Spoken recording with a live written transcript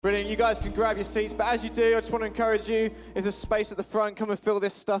Brilliant. You guys can grab your seats, but as you do, I just want to encourage you, if there's space at the front, come and fill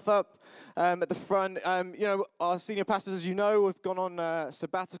this stuff up at the front. Our senior pastors, as you know, have gone on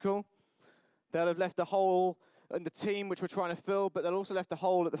sabbatical. They'll have left a hole in the team, which we're trying to fill, but they'll also left a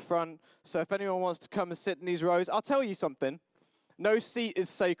hole at the front. So if anyone wants to come and sit in these rows, I'll tell you something. No seat is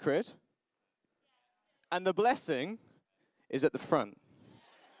sacred, and the blessing is at the front.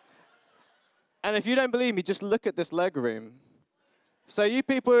 And if you don't believe me, just look at this leg room. So you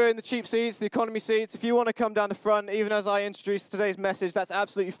people who are in the cheap seats, the economy seats, if you want to come down the front, even as I introduce today's message, that's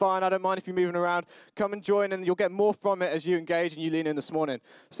absolutely fine. I don't mind if you're moving around. Come and join, and you'll get more from it as you engage and you lean in this morning.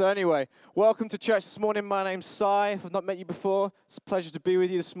 So anyway, welcome to church this morning. My name's Si. If I've not met you before, it's a pleasure to be with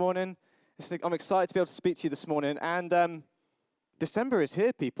you this morning. I'm excited to be able to speak to you this morning. And December is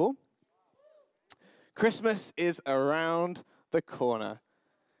here, people. Christmas is around the corner.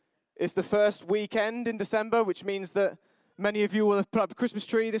 It's the first weekend in December, which means that many of you will have put up a Christmas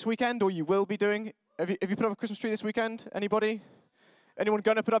tree this weekend, or you will be doing. Have you put up a Christmas tree this weekend? Anybody? Anyone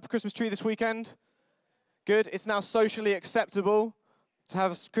going to put up a Christmas tree this weekend? Good. It's now socially acceptable to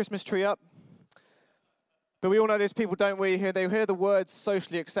have a Christmas tree up. But we all know those people, don't we? They hear the word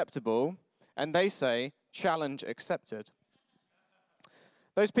socially acceptable, and they say, challenge accepted.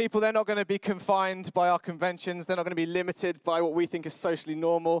 Those people, they're not going to be confined by our conventions. They're not going to be limited by what we think is socially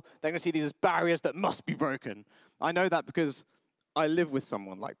normal. They're going to see these as barriers that must be broken. I know that because I live with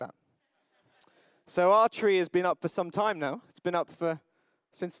someone like that. So our tree has been up for some time now. It's been up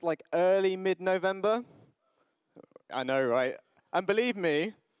since like early mid-November. I know, right? And believe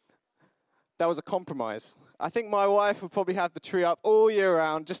me, that was a compromise. I think my wife would probably have the tree up all year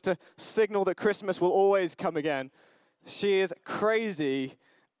round just to signal that Christmas will always come again. She is crazy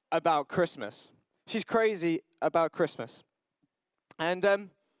about Christmas. She's crazy about Christmas. And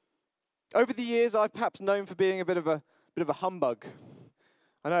over the years, I've perhaps known for being a bit of a humbug.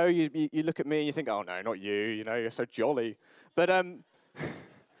 I know you look at me and you think, oh no, not you, you're so jolly. But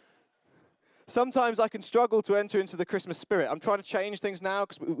sometimes I can struggle to enter into the Christmas spirit. I'm trying to change things now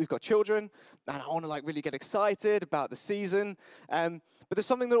because we've got children, and I want to really get excited about the season. But there's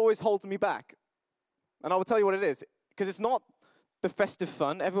something that always holds me back. And I will tell you what it is. Because it's not the festive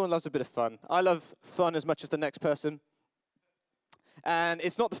fun. Everyone loves a bit of fun. I love fun as much as the next person. And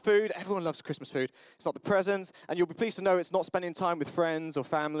it's not the food. Everyone loves Christmas food. It's not the presents. And you'll be pleased to know it's not spending time with friends or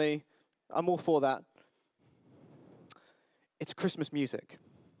family. I'm all for that. It's Christmas music.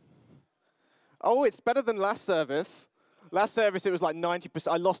 Oh, it's better than last service. Last service, it was like 90%.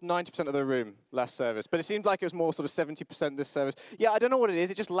 I lost 90% of the room last service. But it seemed like it was more sort of 70% this service. Yeah, I don't know what it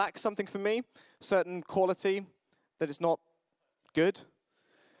is. It just lacks something for me. Certain quality. That it's not good.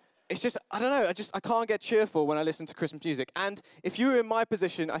 It's just, I don't know, I can't get cheerful when I listen to Christmas music. And if you were in my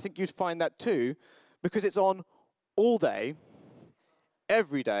position, I think you'd find that too, because it's on all day,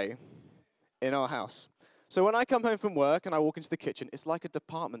 every day in our house. So when I come home from work and I walk into the kitchen, it's like a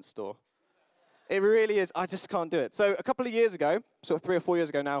department store. It really is. I just can't do it. So a couple of years ago, sort of 3 or 4 years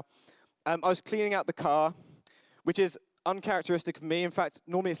ago now, I was cleaning out the car, which is uncharacteristic of me. In fact,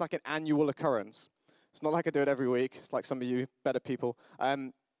 normally it's like an annual occurrence. It's not like I do it every week. It's like some of you better people.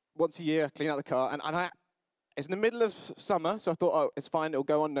 Once a year, I clean out the car. And it's in the middle of summer, so I thought, oh, it's fine. It'll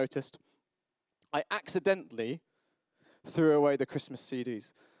go unnoticed. I accidentally threw away the Christmas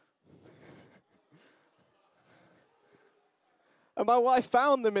CDs. And my wife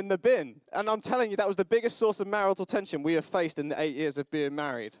found them in the bin. And I'm telling you, that was the biggest source of marital tension we have faced in the 8 years of being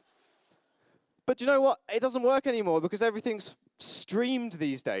married. But you know what? It doesn't work anymore because everything's streamed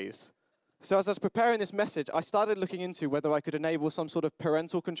these days. So as I was preparing this message, I started looking into whether I could enable some sort of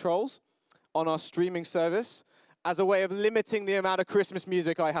parental controls on our streaming service as a way of limiting the amount of Christmas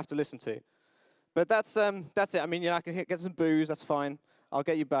music I have to listen to. But that's it. I mean, I can get some booze, that's fine. I'll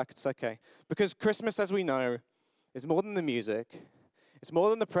get you back, it's okay. Because Christmas, as we know, is more than the music. It's more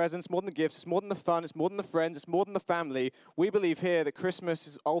than the presents, more than the gifts, it's more than the fun, it's more than the friends, it's more than the family. We believe here that Christmas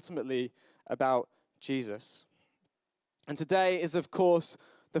is ultimately about Jesus. And today is, of course,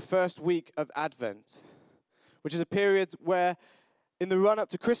 the first week of Advent, which is a period where in the run-up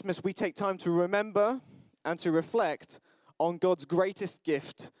to Christmas, we take time to remember and to reflect on God's greatest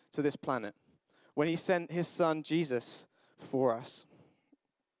gift to this planet, when he sent his son, Jesus, for us.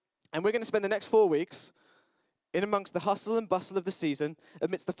 And we're going to spend the next 4 weeks in amongst the hustle and bustle of the season,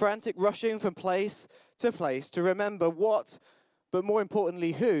 amidst the frantic rushing from place, to remember what, but more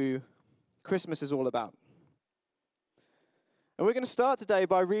importantly, who Christmas is all about. And we're going to start today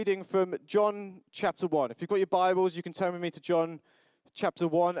by reading from John chapter 1. If you've got your Bibles, you can turn with me to John chapter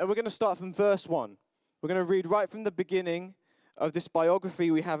 1. And we're going to start from verse 1. We're going to read right from the beginning of this biography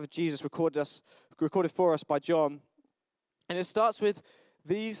we have of Jesus recorded for us by John. And it starts with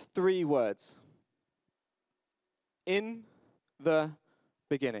These three words, in the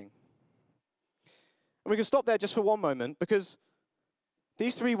beginning. And we can stop there just for one moment, because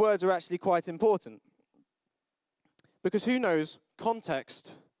these three words are actually quite important. Because who knows,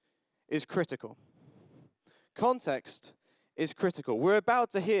 context is critical. Context is critical. We're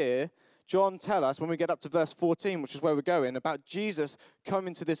about to hear John tell us, when we get up to verse 14, which is where we're going, about Jesus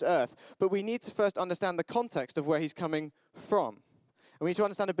coming to this earth. But we need to first understand the context of where he's coming from. And we need to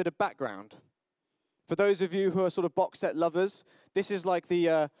understand a bit of background. For those of you who are sort of box set lovers, this is like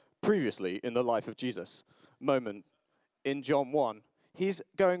the previously in the life of Jesus moment in John 1. He's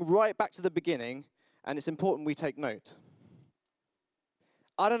going right back to the beginning, and it's important we take note.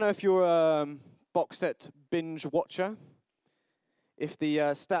 I don't know if you're a box set binge watcher. If the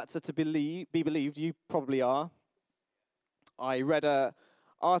stats are to be believed, you probably are. I read an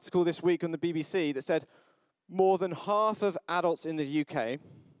article this week on the BBC that said more than half of adults in the UK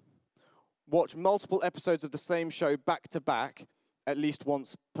watch multiple episodes of the same show back to back at least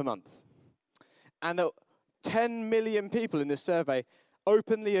once per month. And that 10 million people in this survey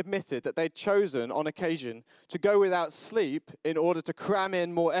openly admitted that they'd chosen on occasion to go without sleep in order to cram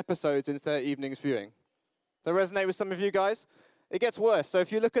in more episodes into their evening's viewing. Does that resonate with some of you guys? It gets worse. So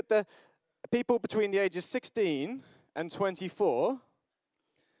if you look at the people between the ages 16 and 24,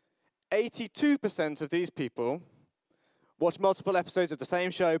 82% of these people watch multiple episodes of the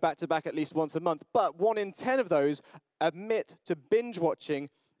same show back to back at least once a month. But 1 in 10 of those admit to binge watching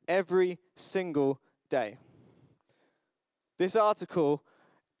every single day. This article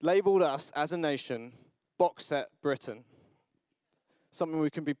labeled us as a nation box set Britain. Something we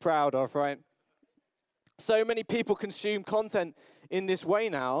can be proud of, right? So many people consume content in this way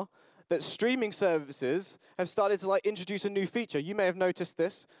now that streaming services have started to introduce a new feature. You may have noticed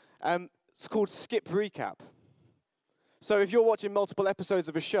this. It's called skip recap. So if you're watching multiple episodes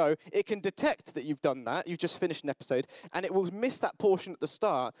of a show, it can detect that you've done that, you've just finished an episode, and it will miss that portion at the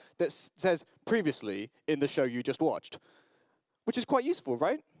start that says previously in the show you just watched, which is quite useful,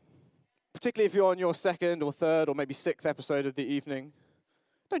 right? Particularly if you're on your second or third or maybe sixth episode of the evening.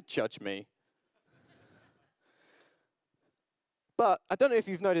 Don't judge me. But I don't know if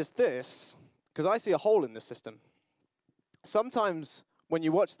you've noticed this, because I see a hole in this system. Sometimes when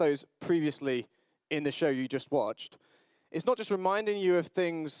you watch those previously in the show you just watched, it's not just reminding you of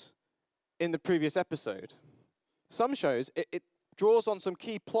things in the previous episode. Some shows, it draws on some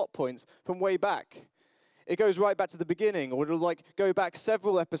key plot points from way back. It goes right back to the beginning, or it'll go back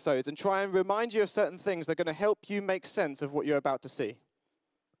several episodes and try and remind you of certain things that are going to help you make sense of what you're about to see.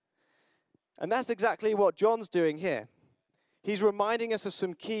 And that's exactly what John's doing here. He's reminding us of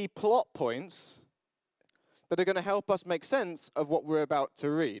some key plot points that are going to help us make sense of what we're about to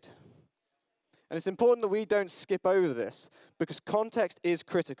read. And it's important that we don't skip over this, because context is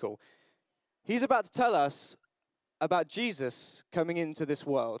critical. He's about to tell us about Jesus coming into this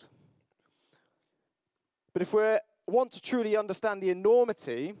world. But if we want to truly understand the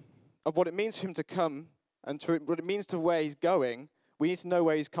enormity of what it means for him to come and what it means to where he's going, we need to know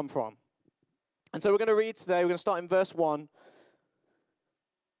where he's come from. And so we're going to read today, we're going to start in verse 1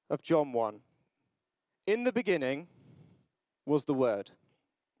 of John 1. In the beginning was the Word.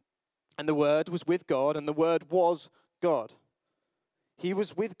 And the Word was with God, and the Word was God. He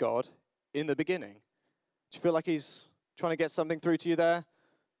was with God in the beginning. Do you feel like he's trying to get something through to you there?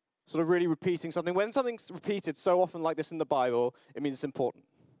 Sort of really repeating something. When something's repeated so often like this in the Bible, it means it's important.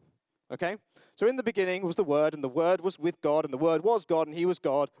 Okay? So in the beginning was the Word, and the Word was with God, and the Word was God, and he was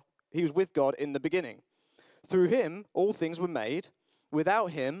God. He was with God in the beginning. Through him, all things were made. Without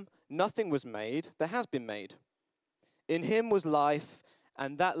him, nothing was made that has been made. In him was life,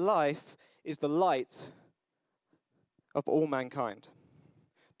 and that life is the light of all mankind.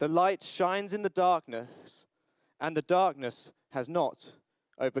 The light shines in the darkness, and the darkness has not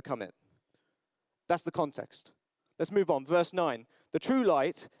overcome it. That's the context. Let's move on. Verse 9. The true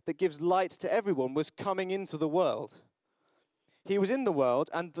light that gives light to everyone was coming into the world. He was in the world,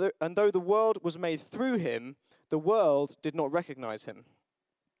 and though the world was made through him, the world did not recognize him.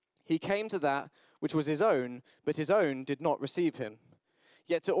 He came to that which was his own, but his own did not receive him.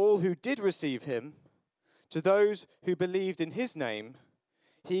 Yet to all who did receive him, to those who believed in his name,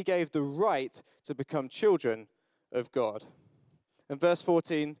 he gave the right to become children of God. And verse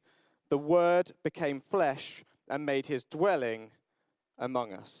 14, the Word became flesh and made his dwelling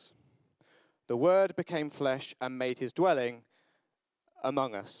among us. The Word became flesh and made his dwelling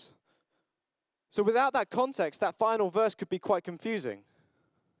among us. So without that context, that final verse could be quite confusing.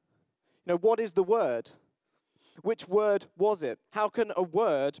 You know, what is the Word? Which word was it? How can a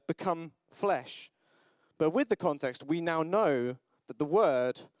word become flesh? But with the context, we now know that the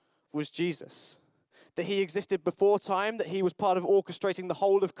Word was Jesus, that he existed before time, that he was part of orchestrating the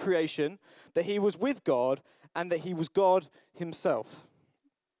whole of creation, that he was with God, and that he was God himself.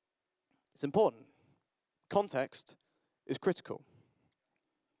 It's important. Context is critical.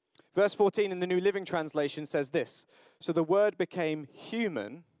 Verse 14 in the New Living Translation says this: "So the Word became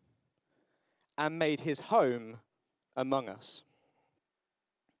human and made his home among us."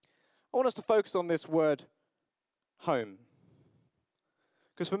 I want us to focus on this word, home.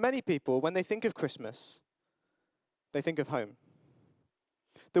 Because for many people, when they think of Christmas, they think of home.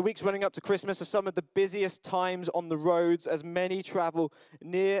 The weeks running up to Christmas are some of the busiest times on the roads as many travel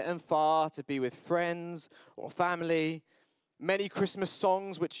near and far to be with friends or family. Many Christmas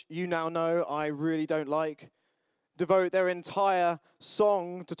songs, which you now know I really don't like, devote their entire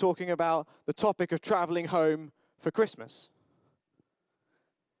song to talking about the topic of traveling home for Christmas.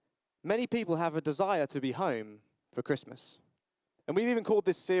 Many people have a desire to be home for Christmas. And we've even called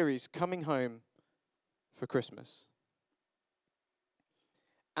this series Coming Home for Christmas.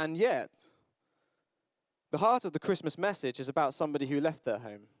 And yet, the heart of the Christmas message is about somebody who left their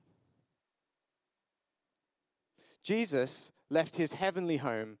home. Jesus left his heavenly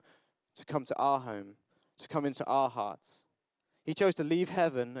home to come to our home, to come into our hearts. He chose to leave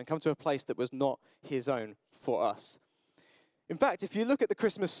heaven and come to a place that was not his own for us. In fact, if you look at the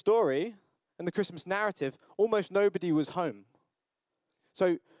Christmas story and the Christmas narrative, almost nobody was home.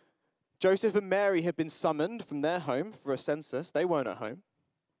 So Joseph and Mary had been summoned from their home for a census. They weren't at home.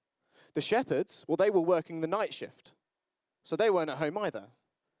 The shepherds, well, they were working the night shift, so they weren't at home either.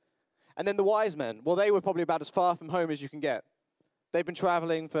 And then the wise men, well, they were probably about as far from home as you can get. They've been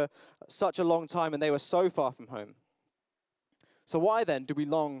traveling for such a long time, and they were so far from home. So why then do we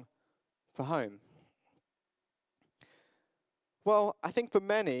long for home? Well, I think for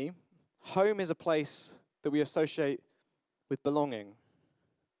many, home is a place that we associate with belonging.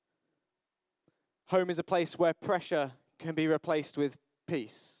 Home is a place where pressure can be replaced with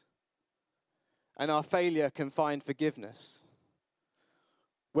peace, and our failure can find forgiveness,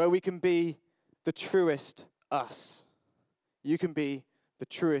 where we can be the truest us. You can be the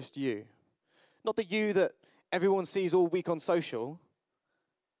truest you. Not the you that everyone sees all week on social.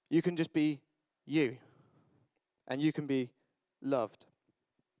 You can just be you, and you can be loved.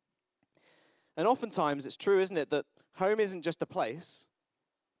 And oftentimes it's true, isn't it, that home isn't just a place,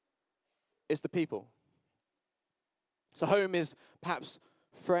 it's the people. So home is perhaps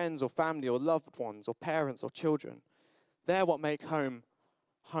friends or family or loved ones or parents or children. They're what make home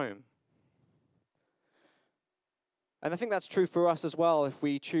home. And I think that's true for us as well if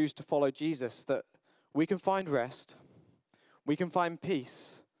we choose to follow Jesus, that we can find rest, we can find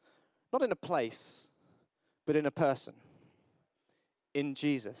peace, not in a place, but in a person, in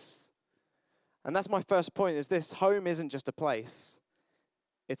Jesus. And that's my first point, is this: home isn't just a place,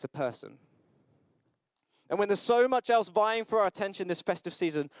 it's a person. And when there's so much else vying for our attention this festive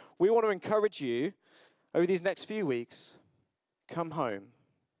season, we want to encourage you over these next few weeks, come home.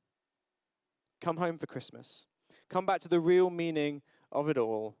 Come home for Christmas. Come back to the real meaning of it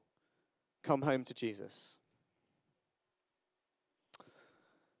all. Come home to Jesus.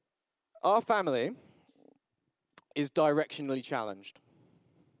 Our family is directionally challenged.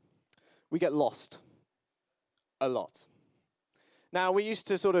 We get lost a lot. Now, we used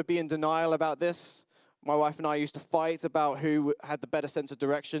to sort of be in denial about this. My wife and I used to fight about who had the better sense of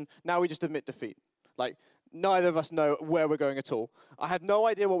direction. Now we just admit defeat. Like, neither of us know where we're going at all. I have no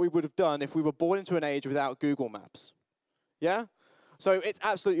idea what we would have done if we were born into an age without Google Maps. Yeah? So it's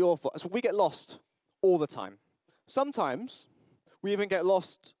absolutely awful. So we get lost all the time. Sometimes we even get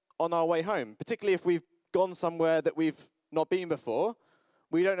lost on our way home, particularly if we've gone somewhere that we've not been before.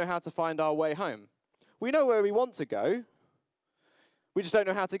 We don't know how to find our way home. We know where we want to go. We just don't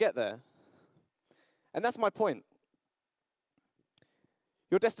know how to get there. And that's my point.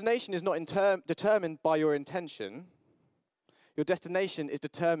 Your destination is not determined by your intention. Your destination is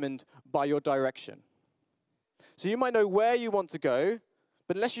determined by your direction. So you might know where you want to go,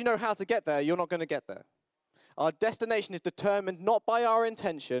 but unless you know how to get there, you're not going to get there. Our destination is determined not by our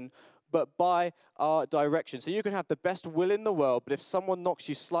intention, but by our direction. So you can have the best will in the world, but if someone knocks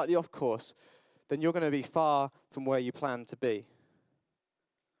you slightly off course, then you're going to be far from where you plan to be.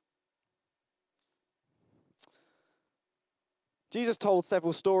 Jesus told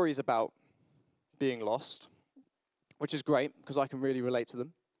several stories about being lost, which is great because I can really relate to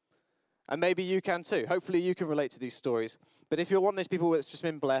them. And maybe you can too. Hopefully you can relate to these stories. But if you're one of those people that's just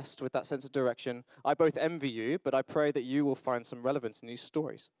been blessed with that sense of direction, I both envy you, but I pray that you will find some relevance in these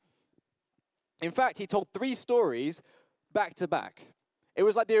stories. In fact, he told 3 stories back to back. It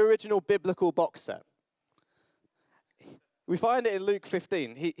was like the original biblical box set. We find it in Luke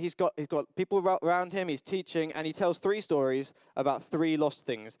 15. He's got people around him, he's teaching, and he tells 3 stories about 3 lost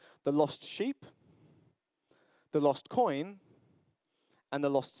things: the lost sheep, the lost coin, and the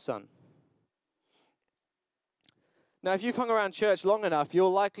lost son. Now, if you've hung around church long enough,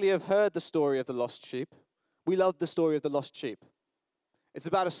 you'll likely have heard the story of the lost sheep. We love the story of the lost sheep. It's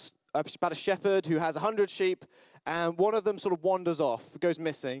about a shepherd who has 100 sheep, and one of them sort of wanders off, goes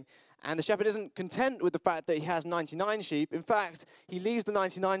missing. And the shepherd isn't content with the fact that he has 99 sheep. In fact, he leaves the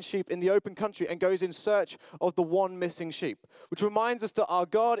 99 sheep in the open country and goes in search of the one missing sheep, which reminds us that our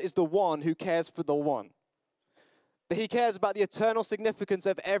God is the one who cares for the one. That he cares about the eternal significance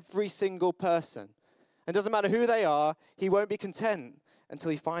of every single person. And doesn't matter who they are, he won't be content until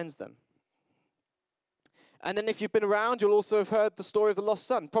he finds them. And then if you've been around, you'll also have heard the story of the lost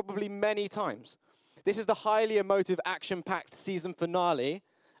son, probably many times. This is the highly emotive, action-packed season finale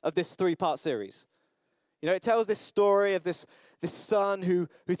of this 3-part series. You know, it tells this story of this son who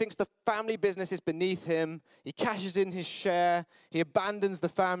thinks the family business is beneath him. He cashes in his share. He abandons the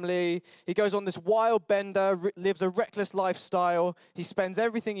family. He goes on this wild bender, lives a reckless lifestyle. He spends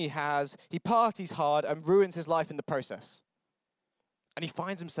everything he has. He parties hard and ruins his life in the process. And he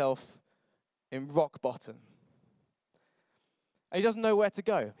finds himself in rock bottom. And he doesn't know where to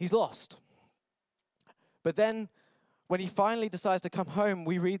go. He's lost. But then, when he finally decides to come home,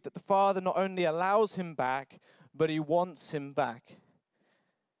 we read that the father not only allows him back, but he wants him back.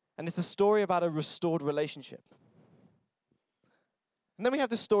 And it's a story about a restored relationship. And then we have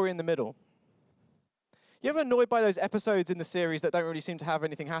this story in the middle. You ever annoyed by those episodes in the series that don't really seem to have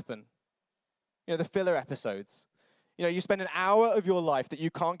anything happen? You know, the filler episodes. You know, you spend an hour of your life that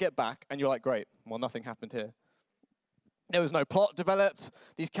you can't get back, and you're like, great, well, nothing happened here. There was no plot developed.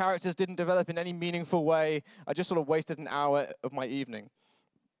 These characters didn't develop in any meaningful way. I just sort of wasted an hour of my evening.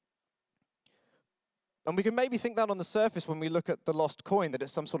 And we can maybe think that on the surface when we look at the lost coin, that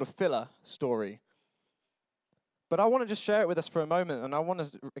it's some sort of filler story. But I want to just share it with us for a moment, and I want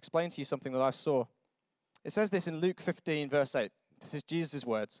to explain to you something that I saw. It says this in Luke 15, verse 8. This is Jesus'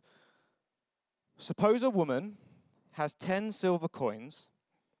 words. Suppose a woman has 10 silver coins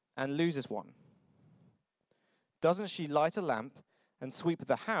and loses one. Doesn't she light a lamp and sweep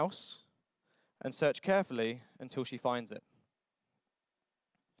the house and search carefully until she finds it?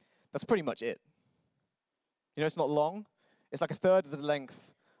 That's pretty much it. You know, it's not long. It's like a third of the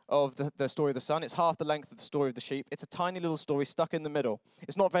length of the story of the son. It's half the length of the story of the sheep. It's a tiny little story stuck in the middle.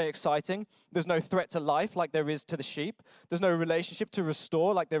 It's not very exciting. There's no threat to life like there is to the sheep. There's no relationship to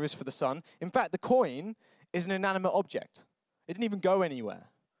restore like there is for the son. In fact, the coin is an inanimate object. It didn't even go anywhere.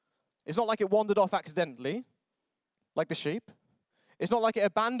 It's not like it wandered off accidentally, like the sheep. It's not like it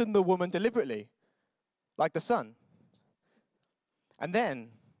abandoned the woman deliberately, like the son. And then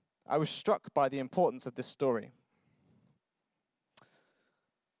I was struck by the importance of this story.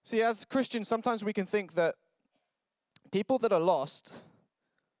 See, as Christians, sometimes we can think that people that are lost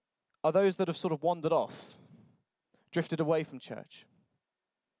are those that have sort of wandered off, drifted away from church.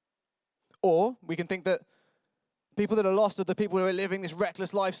 Or we can think that people that are lost are the people who are living this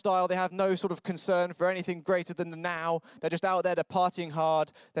reckless lifestyle. They have no sort of concern for anything greater than the now. They're just out there, they're partying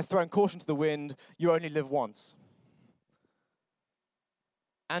hard, they're throwing caution to the wind. You only live once.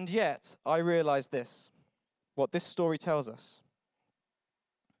 And yet, I realize this, what this story tells us.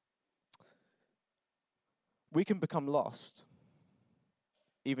 We can become lost,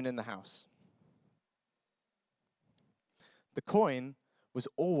 even in the house. The coin was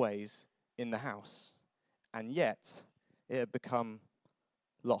always in the house, and yet it had become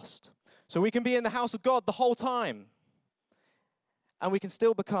lost. So we can be in the house of God the whole time, and we can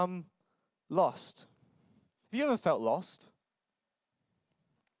still become lost. Have you ever felt lost?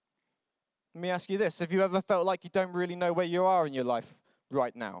 Let me ask you this. Have you ever felt like you don't really know where you are in your life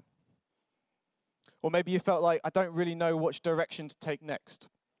right now? Or maybe you felt like, I don't really know which direction to take next.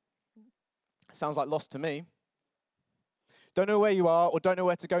 Sounds like lost to me. Don't know where you are or don't know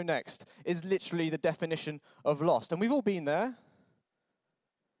where to go next is literally the definition of lost. And we've all been there.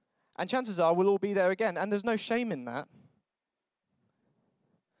 And chances are we'll all be there again. And there's no shame in that.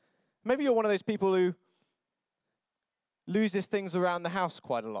 Maybe you're one of those people who loses things around the house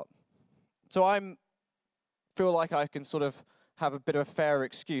quite a lot. So I feel like I can sort of have a bit of a fair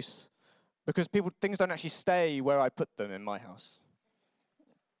excuse because things don't actually stay where I put them in my house.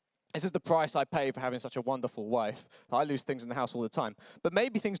 This is the price I pay for having such a wonderful wife. I lose things in the house all the time. But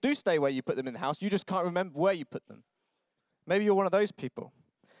maybe things do stay where you put them in the house. You just can't remember where you put them. Maybe you're one of those people.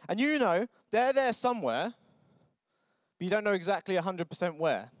 And you know, they're there somewhere, but you don't know exactly 100%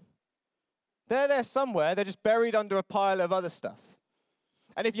 where. They're there somewhere. They're just buried under a pile of other stuff.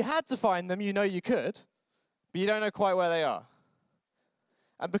 And if you had to find them, you know you could, but you don't know quite where they are.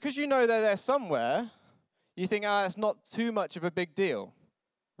 And because you know they're there somewhere, you think, it's not too much of a big deal,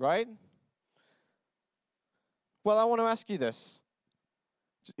 right? Well, I want to ask you this.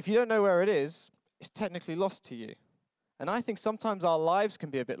 If you don't know where it is, it's technically lost to you. And I think sometimes our lives can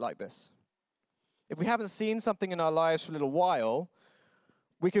be a bit like this. If we haven't seen something in our lives for a little while,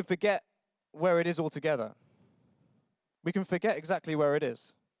 we can forget where it is altogether. We can forget exactly where it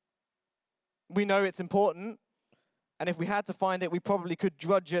is. We know it's important, and if we had to find it, we probably could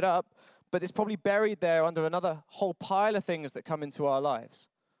drudge it up, but it's probably buried there under another whole pile of things that come into our lives.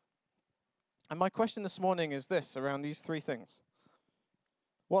 And my question this morning is this, around these three things.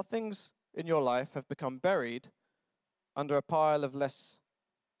 What things in your life have become buried under a pile of less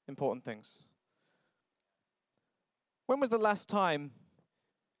important things? When was the last time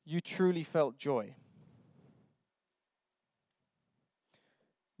you truly felt joy?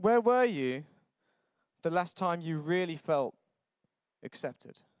 Where were you the last time you really felt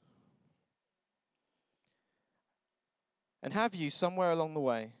accepted? And have you, somewhere along the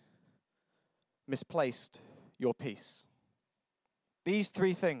way, misplaced your peace? These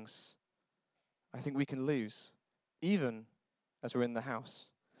three things, I think we can lose, even as we're in the house.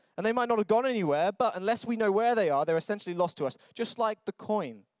 And they might not have gone anywhere, but unless we know where they are, they're essentially lost to us, just like the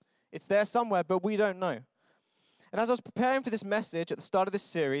coin. It's there somewhere, but we don't know. And as I was preparing for this message at the start of this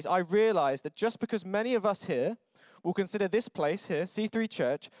series, I realized that just because many of us here will consider this place here, C3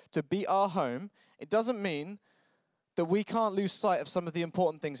 Church, to be our home, it doesn't mean that we can't lose sight of some of the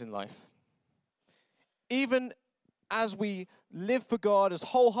important things in life. Even as we live for God as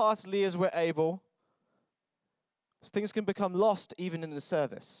wholeheartedly as we're able, things can become lost even in the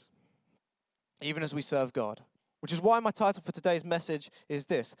service, even as we serve God. Which is why my title for today's message is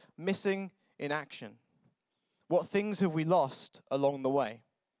this: Missing in Action. What things have we lost along the way?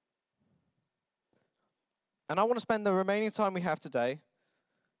 And I want to spend the remaining time we have today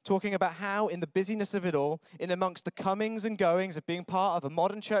talking about how, in the busyness of it all, in amongst the comings and goings of being part of a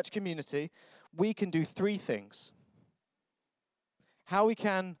modern church community, we can do three things. How we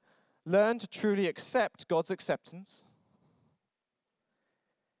can learn to truly accept God's acceptance,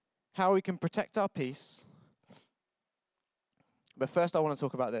 how we can protect our peace, but first I want to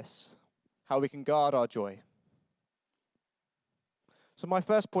talk about this: how we can guard our joy. So my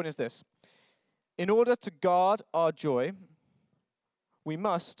first point is this: in order to guard our joy, we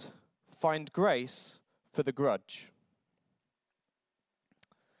must find grace for the grudge.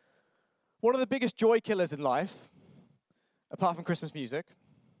 One of the biggest joy killers in life, apart from Christmas music,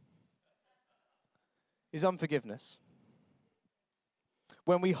 is unforgiveness.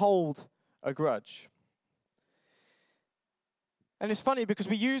 When we hold a grudge. And it's funny because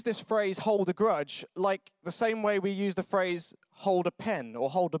we use this phrase, hold a grudge, like the same way we use the phrase, hold a pen or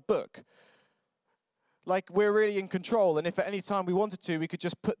hold a book. Like we're really in control, and if at any time we wanted to, we could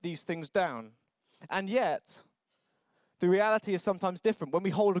just put these things down. And yet, the reality is sometimes different. When we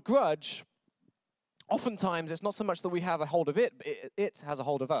hold a grudge, oftentimes it's not so much that we have a hold of it, but it has a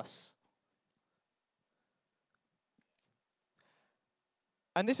hold of us.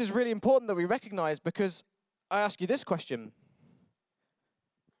 And this is really important that we recognize, because I ask you this question: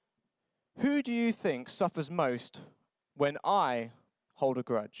 who do you think suffers most when I hold a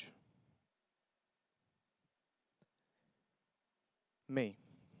grudge? Me.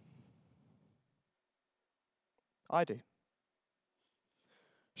 I do.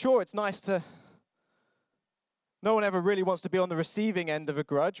 Sure, it's nice to... No one ever really wants to be on the receiving end of a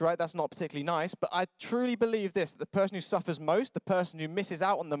grudge, right? That's not particularly nice. But I truly believe this: that the person who suffers most, the person who misses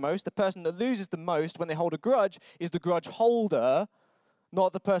out on the most, the person that loses the most when they hold a grudge is the grudge holder,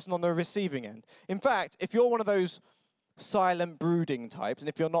 not the person on the receiving end. In fact, if you're one of those silent brooding types, and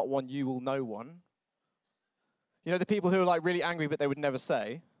if you're not one, you will know one. You know, the people who are like really angry but they would never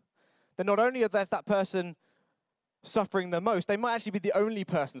say, then not only is that person suffering the most, they might actually be the only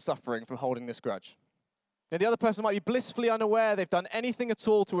person suffering from holding this grudge. Now, the other person might be blissfully unaware they've done anything at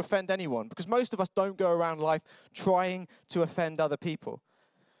all to offend anyone, because most of us don't go around life trying to offend other people.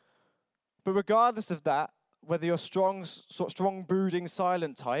 But regardless of that, whether you're strong, brooding,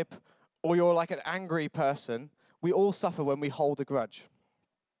 silent type, or you're like an angry person, we all suffer when we hold a grudge.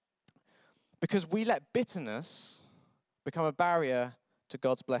 Because we let bitterness become a barrier to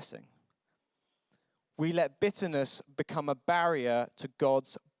God's blessing. We let bitterness become a barrier to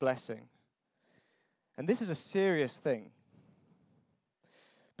God's blessing. And this is a serious thing.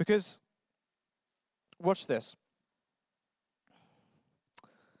 Because, watch this.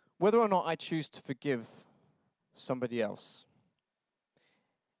 Whether or not I choose to forgive somebody else,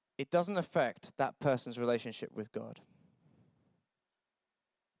 it doesn't affect that person's relationship with God.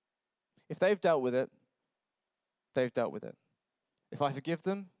 If they've dealt with it, they've dealt with it. If I forgive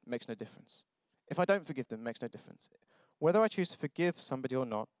them, it makes no difference. If I don't forgive them, it makes no difference. Whether I choose to forgive somebody or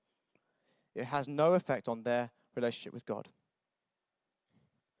not, it has no effect on their relationship with God.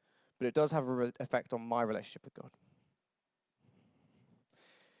 But it does have an effect on my relationship with God.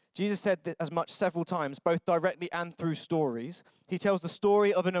 Jesus said that as much several times, both directly and through stories. He tells the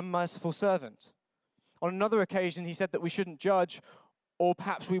story of an unmerciful servant. On another occasion, he said that we shouldn't judge, or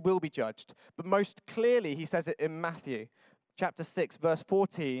perhaps we will be judged. But most clearly, he says it in Matthew chapter 6, verse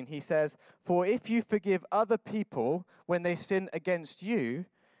 14. He says, "For if you forgive other people when they sin against you,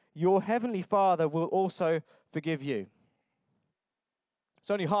 your heavenly Father will also forgive you."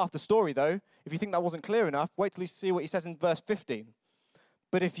 It's only half the story, though. If you think that wasn't clear enough, wait till you see what he says in verse 15.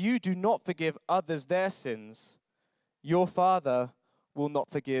 "But if you do not forgive others their sins, your Father will not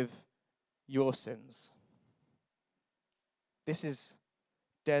forgive your sins." This is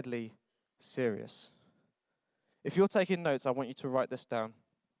deadly serious. If you're taking notes, I want you to write this down.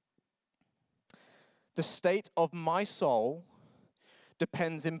 The state of my soul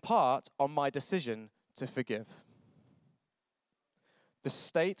depends in part on my decision to forgive. The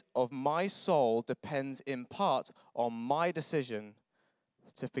state of my soul depends in part on my decision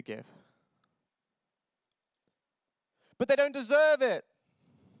to forgive. But they don't deserve it.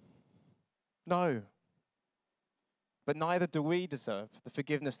 No. But neither do we deserve the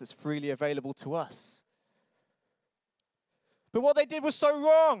forgiveness that's freely available to us. But what they did was so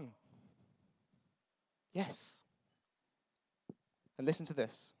wrong. Yes. And listen to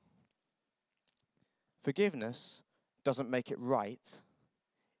this. Forgiveness doesn't make it right.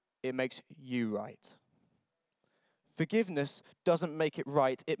 It makes you right. Forgiveness doesn't make it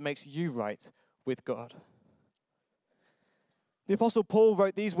right. It makes you right with God. The Apostle Paul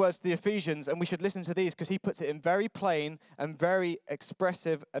wrote these words to the Ephesians, and we should listen to these because he puts it in very plain and very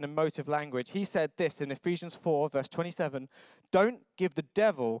expressive and emotive language. He said this in Ephesians 4, verse 27, "Don't give the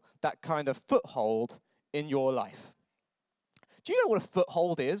devil that kind of foothold in your life." Do you know what a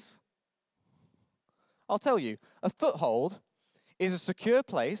foothold is? I'll tell you. A foothold is a secure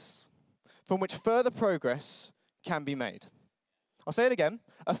place from which further progress can be made. I'll say it again.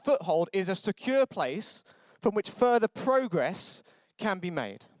 A foothold is a secure place from which further progress can be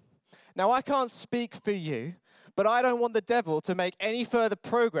made. Now, I can't speak for you, but I don't want the devil to make any further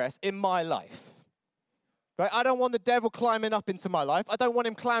progress in my life. Right? I don't want the devil climbing up into my life. I don't want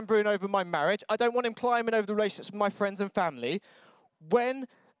him clambering over my marriage. I don't want him climbing over the relationships with my friends and family. When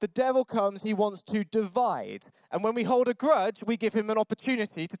the devil comes, he wants to divide. And when we hold a grudge, we give him an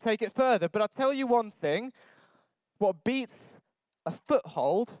opportunity to take it further. But I'll tell you one thing, what beats a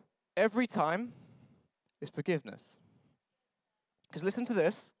foothold every time is forgiveness. Because listen to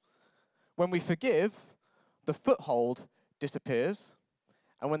this. When we forgive, the foothold disappears.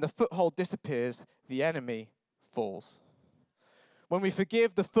 And when the foothold disappears, the enemy falls. When we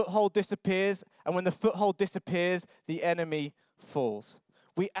forgive, the foothold disappears. And when the foothold disappears, the enemy falls.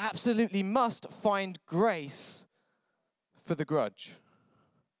 We absolutely must find grace for the grudge.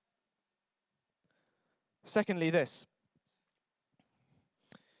 Secondly, this.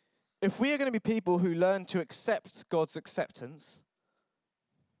 If we are going to be people who learn to accept God's acceptance,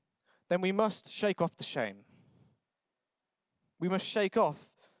 then we must shake off the shame. We must shake off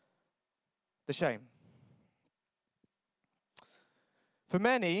the shame. For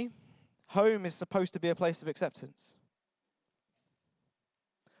many, home is supposed to be a place of acceptance.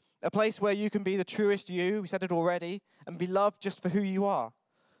 A place where you can be the truest you, we said it already, and be loved just for who you are.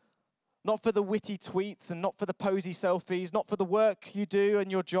 Not for the witty tweets and not for the posy selfies, not for the work you do and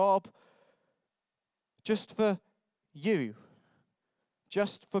your job. Just for you.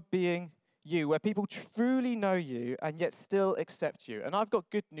 Just for being you, where people truly know you and yet still accept you. And I've got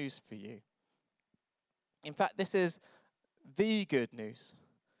good news for you. In fact, this is the good news.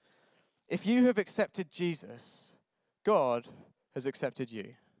 If you have accepted Jesus, God has accepted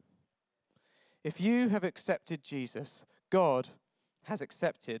you. If you have accepted Jesus, God has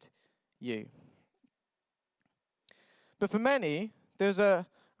accepted you. But for many, there's a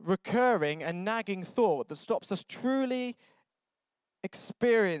recurring and nagging thought that stops us truly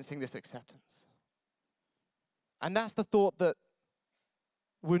experiencing this acceptance. And that's the thought that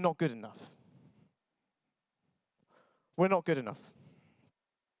we're not good enough. We're not good enough.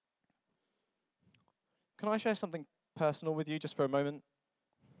 Can I share something personal with you just for a moment?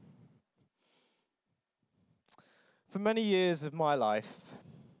 For many years of my life,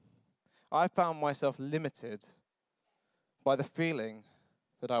 I found myself limited by the feeling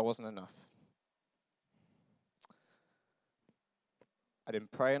that I wasn't enough. I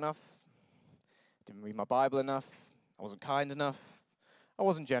didn't pray enough, didn't read my Bible enough, I wasn't kind enough, I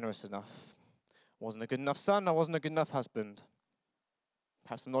wasn't generous enough. wasn't a good enough son, I wasn't a good enough husband.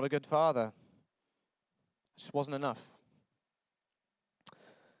 Perhaps I'm not a good father. It just wasn't enough.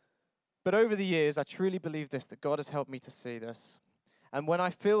 But over the years, I truly believe this, that God has helped me to see this. And when I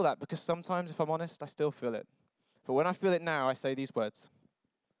feel that, because sometimes, if I'm honest, I still feel it. But when I feel it now, I say these words.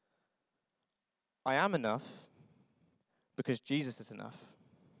 I am enough because Jesus is enough.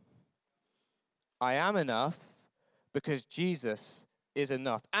 I am enough because Jesus is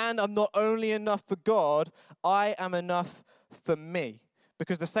enough. And I'm not only enough for God, I am enough for me.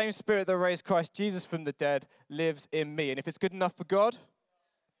 Because the same Spirit that raised Christ Jesus from the dead lives in me. And if it's good enough for God,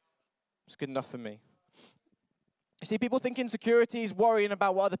 it's good enough for me. You see, people think insecurity is worrying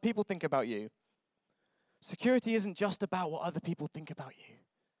about what other people think about you. Security isn't just about what other people think about you.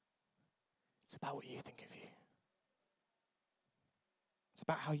 It's about what you think of you. It's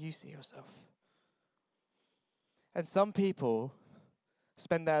about how you see yourself. And some people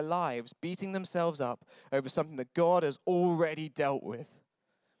spend their lives beating themselves up over something that God has already dealt with.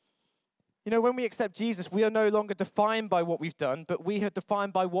 You know, when we accept Jesus, we are no longer defined by what we've done, but we are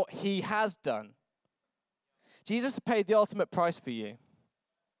defined by what he has done. Jesus paid the ultimate price for you.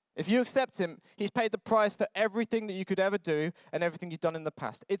 If you accept him, he's paid the price for everything that you could ever do and everything you've done in the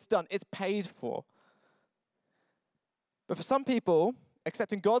past. It's done. It's paid for. But for some people,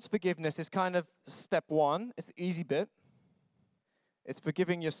 accepting God's forgiveness is kind of step one. It's the easy bit. It's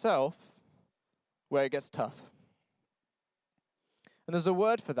forgiving yourself where it gets tough. And there's a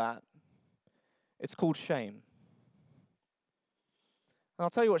word for that. It's called shame. And I'll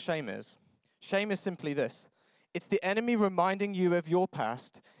tell you what shame is. Shame is simply this. It's the enemy reminding you of your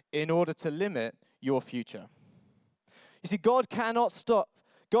past in order to limit your future. You see, God cannot stop.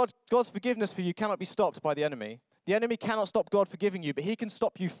 God's forgiveness for you cannot be stopped by the enemy. The enemy cannot stop God forgiving you, but he can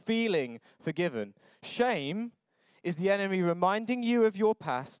stop you feeling forgiven. Shame is the enemy reminding you of your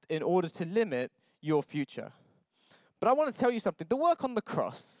past in order to limit your future. But I want to tell you something. The work on the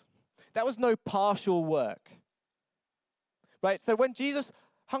cross, that was no partial work. Right? So when Jesus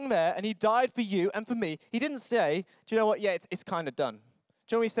hung there and he died for you and for me, he didn't say, do you know what? Yeah, it's kind of done.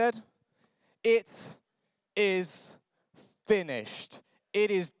 Do you know what he said? It is finished. It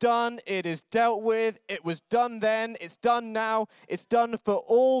is done. It is dealt with. It was done then. It's done now. It's done for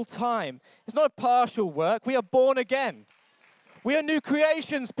all time. It's not a partial work. We are born again. We are new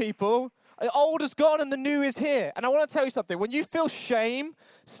creations, people. The old is gone and the new is here. And I want to tell you something. When you feel shame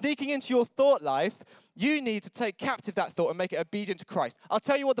sneaking into your thought life, you need to take captive that thought and make it obedient to Christ. I'll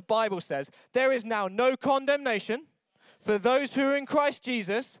tell you what the Bible says. There is now no condemnation for those who are in Christ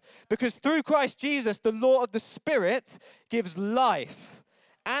Jesus, because through Christ Jesus, the law of the Spirit gives life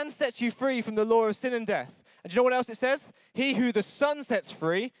and sets you free from the law of sin and death. And do you know what else it says? He who the Son sets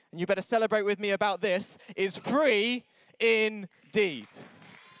free, and you better celebrate with me about this, is free indeed.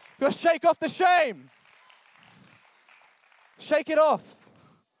 You've got to shake off the shame. Shake it off.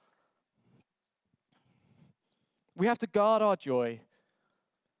 We have to guard our joy.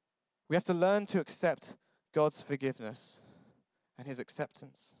 We have to learn to accept God's forgiveness and his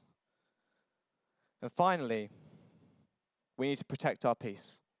acceptance. And finally, we need to protect our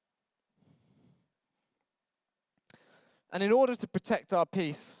peace. And in order to protect our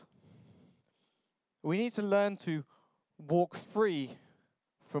peace, we need to learn to walk free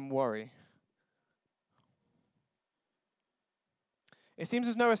from worry. It seems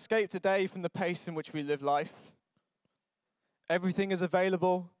there's no escape today from the pace in which we live life. Everything is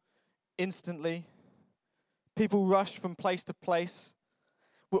available instantly. People rush from place to place.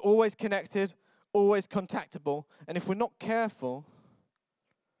 We're always connected, always contactable. And if we're not careful,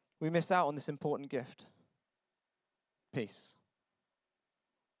 we miss out on this important gift. Peace.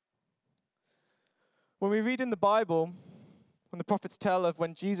 When we read in the Bible, when the prophets tell of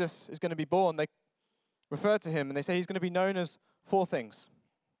when Jesus is going to be born, they refer to him and they say he's going to be known as 4 things.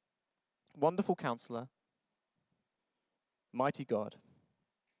 Wonderful Counselor, Mighty God,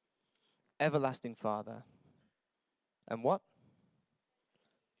 Everlasting Father, and what?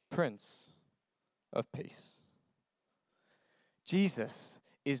 Prince of Peace. Jesus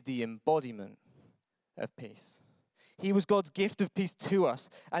is the embodiment of peace. He was God's gift of peace to us.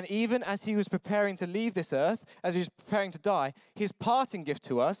 And even as he was preparing to leave this earth, as he was preparing to die, his parting gift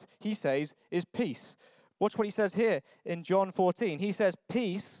to us, he says, is peace. Watch what he says here in John 14. He says,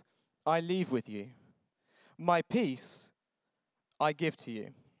 peace I leave with you. My peace I give to you.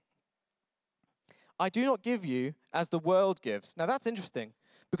 I do not give you as the world gives. Now that's interesting,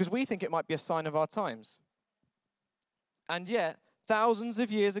 because we think it might be a sign of our times. And yet, thousands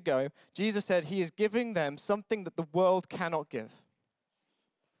of years ago, Jesus said he is giving them something that the world cannot give.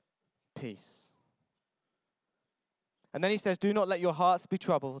 Peace. And then he says, do not let your hearts be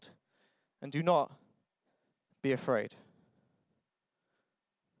troubled, And do not be afraid.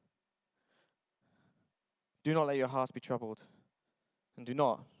 Do not let your hearts be troubled. And do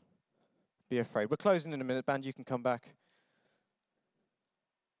not be afraid. We're closing in a minute. Band, you can come back.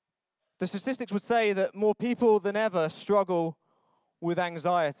 The statistics would say that more people than ever struggle with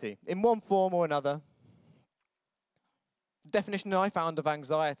anxiety in one form or another. The definition I found of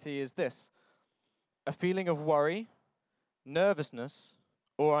anxiety is this: a feeling of worry, nervousness,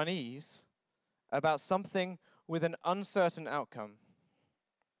 or unease about something with an uncertain outcome.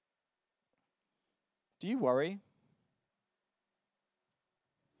 Do you worry?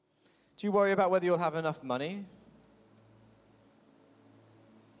 Do you worry about whether you'll have enough money?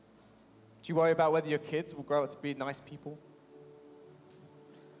 Do you worry about whether your kids will grow up to be nice people?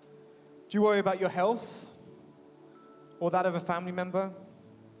 Do you worry about your health or that of a family member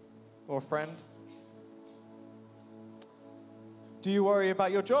or a friend? Do you worry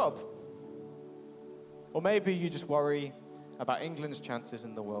about your job? Or maybe you just worry about England's chances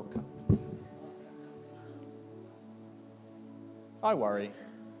in the World Cup. I worry.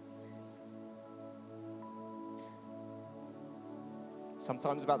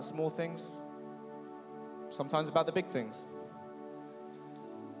 Sometimes about the small things, sometimes about the big things,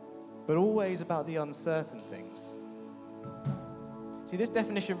 but always about the uncertain things. See, this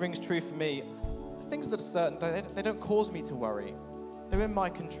definition rings true for me. Things that are certain, they don't cause me to worry. They're in my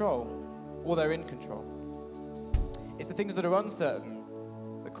control, or they're in control. It's the things that are uncertain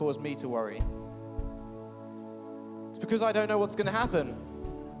that cause me to worry. It's because I don't know what's going to happen,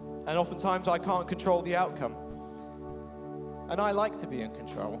 and oftentimes I can't control the outcome. And I like to be in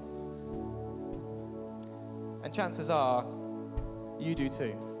control. And chances are, you do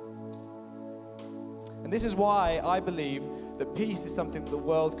too. And this is why I believe that peace is something that the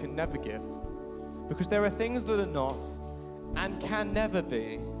world can never give. Because there are things that are not and can never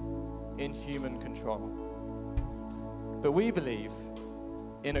be in human control. But we believe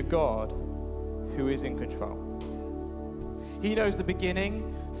in a God who is in control. He knows the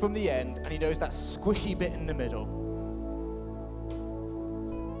beginning from the end, and he knows that squishy bit in the middle.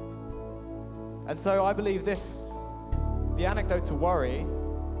 And so I believe this, the antidote to worry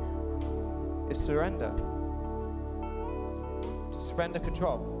is surrender. Surrender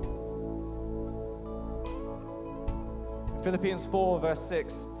control. In Philippians 4, verse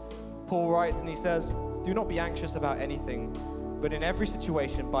 6, Paul writes and he says, "Do not be anxious about anything, but in every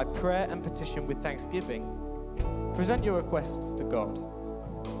situation, by prayer and petition with thanksgiving, present your requests to God.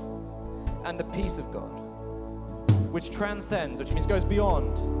 And the peace of God, which transcends, which means goes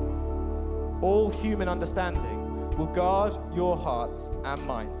beyond all human understanding, will guard your hearts and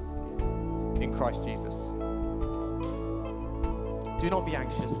minds in Christ Jesus." Do not be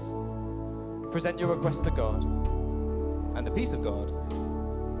anxious. Present your requests to God, and the peace of God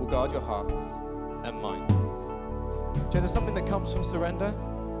will guard your hearts and minds. Do you know there's something that comes from surrender?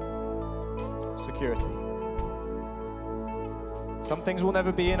 Security. Some things will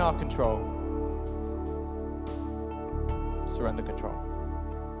never be in our control. Surrender control.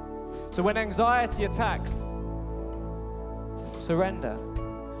 So when anxiety attacks, surrender.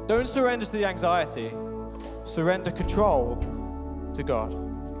 Don't surrender to the anxiety. Surrender control to God.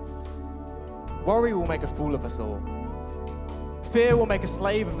 Worry will make a fool of us all. Fear will make a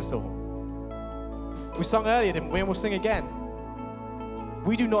slave of us all. We sung earlier, didn't we? And we'll sing again.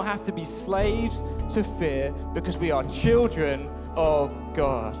 We do not have to be slaves to fear because we are children of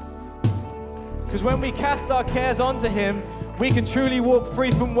God. Because when we cast our cares onto Him, we can truly walk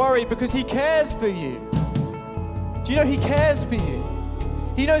free from worry because He cares for you. Do you know He cares for you?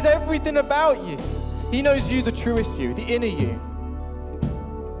 He knows everything about you. He knows you, the truest you, the inner you.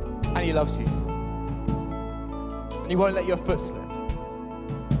 And He loves you. And He won't let your foot slip.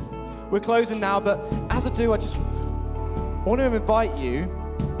 We're closing now, but as I do, I just want to invite you,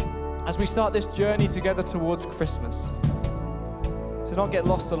 as we start this journey together towards Christmas, to not get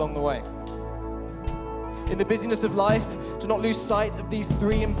lost along the way. In the busyness of life, to not lose sight of these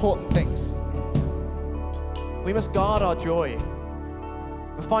three important things. We must guard our joy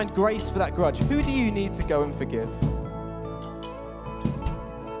and find grace for that grudge. Who do you need to go and forgive?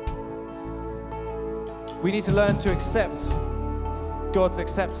 We need to learn to accept God's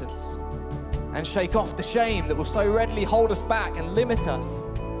acceptance and shake off the shame that will so readily hold us back and limit us.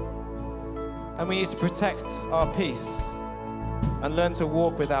 And we need to protect our peace and learn to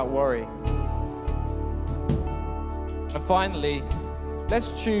walk without worry. And finally,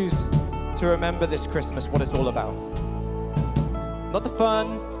 let's choose to remember this Christmas what it's all about. Not the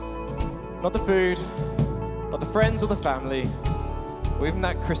fun, not the food, not the friends or the family, or even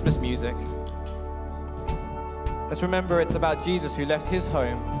that Christmas music. Let's remember it's about Jesus who left His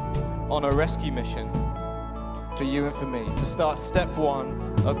home on a rescue mission for you and for me, to start step one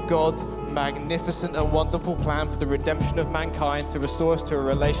of God's magnificent and wonderful plan for the redemption of mankind, to restore us to a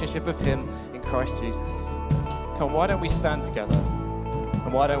relationship of Him in Christ Jesus. Come, why don't we stand together,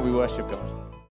 and why don't we worship God?